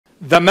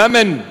The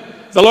mammon.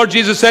 The Lord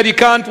Jesus said you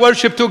can't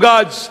worship two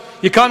gods.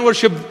 You can't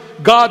worship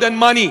God and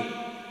money.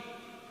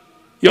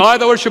 You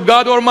either worship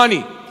God or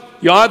money.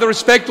 You either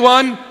respect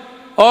one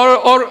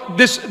or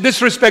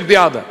disrespect the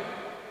other.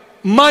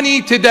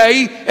 Money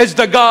today is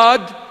the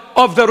god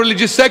of the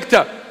religious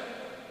sector.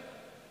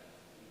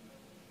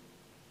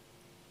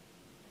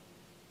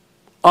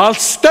 I'll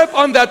step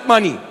on that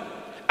money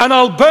and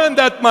I'll burn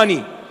that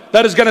money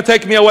that is going to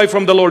take me away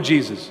from the Lord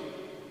Jesus.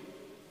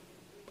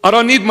 I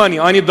don't need money,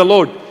 I need the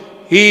Lord.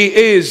 He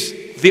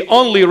is the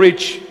only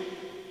rich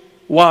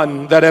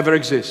one that ever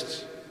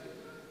exists.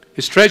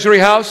 His treasury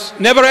house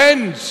never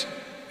ends,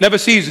 never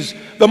ceases.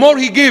 The more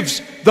he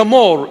gives, the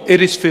more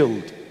it is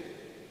filled.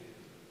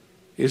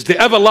 He is the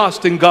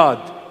everlasting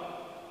God,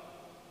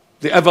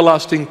 the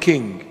everlasting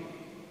King,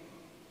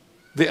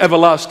 the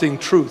everlasting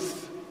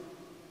truth.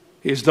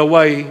 He is the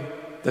way,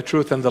 the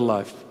truth, and the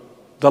life.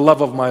 The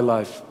love of my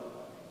life,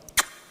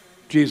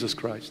 Jesus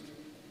Christ.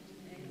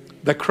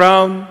 The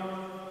crown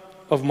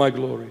of my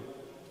glory.